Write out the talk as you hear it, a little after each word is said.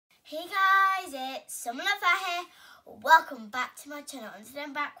Hey guys, it's Someone Love That here. Welcome back to my channel. And today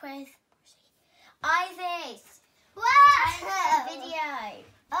I'm back with Ivy. Wow! Video.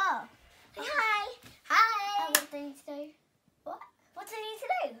 Oh. Hi. Hi. What do I need to do? What? What do I need to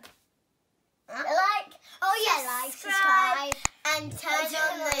do? Huh? Like. Oh yeah, like, subscribe, and turn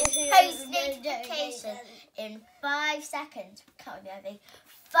on the post notification in 5 seconds. Count with me, Ivy.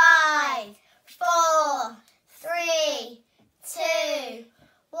 5, 4, 3, 2,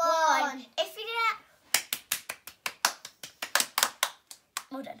 1. If you do that,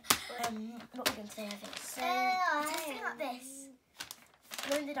 well done. What we're going to say, I think. So, just think like this.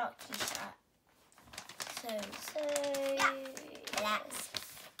 Glow in the dark t-shirt. So yeah. Let's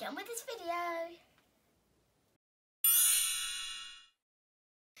get on with this video.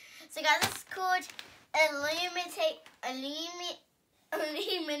 So guys, this is called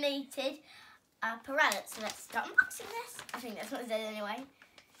Illuminated Apparel. So let's start unboxing this. I think that's what it says anyway.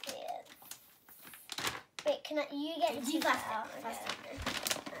 Yeah. Wait, can you get You the first.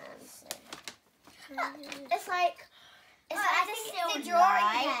 It's like I think it's a drawing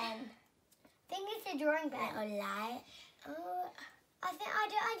pen. I think it's a drawing pen. Little light. Oh, I think I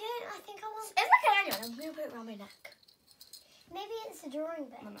want. it's like an annual. I'm gonna put it around my neck. Maybe it's a drawing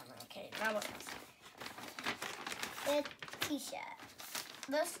pen. No. Okay, now what else? The t-shirt.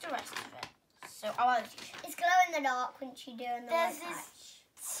 That's the rest of it. So I want a t-shirt. It's glow in the dark when you do in the There's white this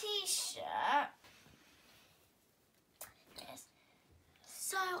t-shirt. Yes.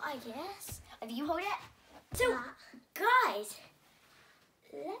 So I guess if you hold it. So guys,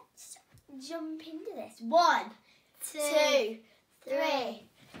 let's jump into this. 1, 2, 3.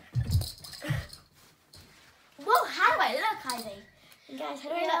 Whoa, how do I look, Ivy? And guys, how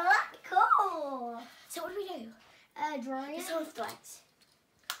do I look? Cool. So what do we do? Drawing. It's all threads.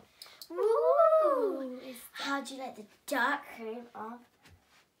 Woo! How do you like the dark cream of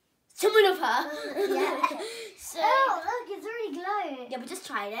Someone Love Her? Yeah. So, Oh, look, it's already glowing. yeah, we just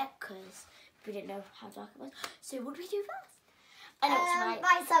tried it because we didn't know how dark it was. So what do we do first? I know it's right.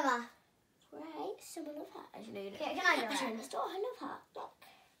 By summer. Right, Someone Love Her. As you know, Okay, can I do Actually, it? next door, I love her. Look.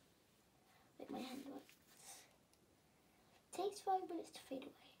 Make my hand work. Takes 5 minutes to fade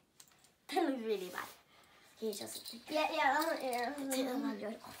away. That looks really bad. Here's just something. Yeah. Take the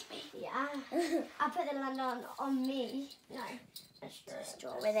lanyard off me. Yeah. I put the lanyard on me. No. Just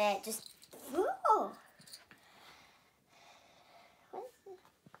draw with it. Just. Ooh.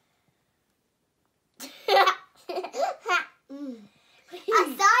 I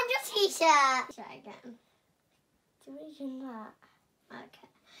signed your t-shirt. Try again. Do we do that? Okay.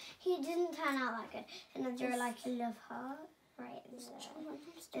 He didn't turn out that good. And I drew like a love heart. Right.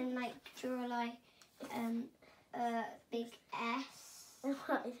 And like draw like a big S.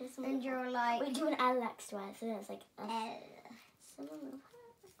 What is this? And draw like We do an L next to it, so it's like L. Someone Love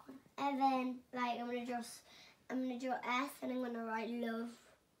Her. And then like I'm gonna draw S and I'm gonna write love.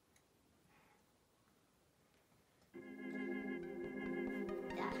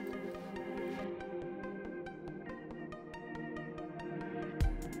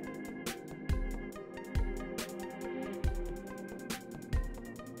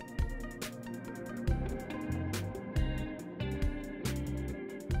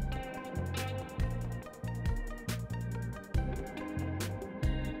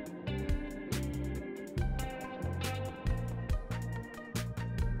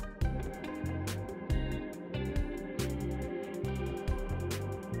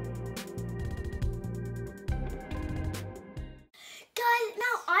 Guys,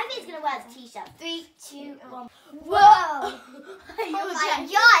 now Ivy's gonna wear the t-shirt. 3, 2, 1. Whoa! Oh my God,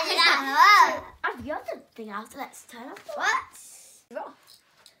 that hurt. I've got the thing out, so let's turn off the What? off.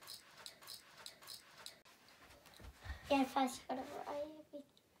 Yeah, first you gotta write.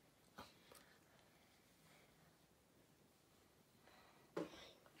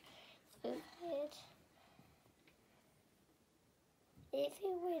 So weird. It's so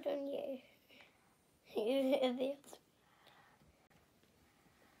weird on you.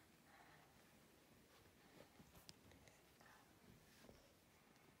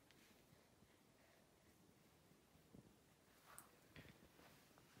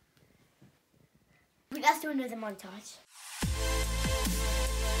 Let's do another montage.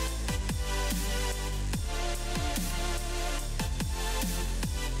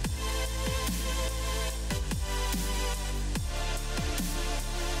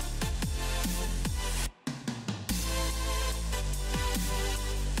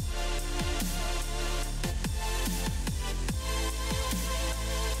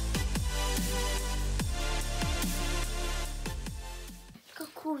 Look how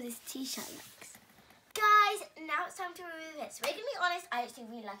cool this t-shirt looks. Guys, now it's time to remove it. So we're going to be honest, I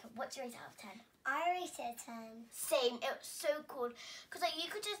actually really like it. What's your rate out of 10? I rate it 10. Same. It was so cool. Because like, you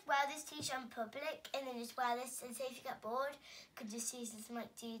could just wear this t-shirt in public and then just wear this, and say if you get bored, you could just use some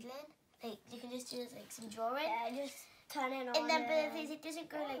like doodling. Like, you can just do like some drawing. Yeah, just turn it on. And then, but the thing is, it doesn't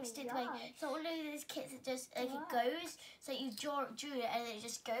go like straight away. It's not one of those kits that just like it goes. So you drew it and then it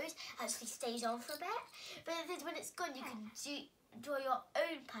just goes. Actually stays on for a bit. But the thing is, when it's gone, you can draw your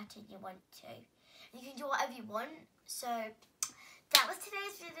own pattern you want to. You can do whatever you want. So that was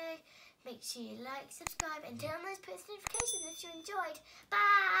today's video. Make sure you like, subscribe, and turn on those post notifications if you enjoyed.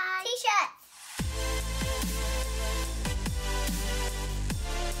 Bye.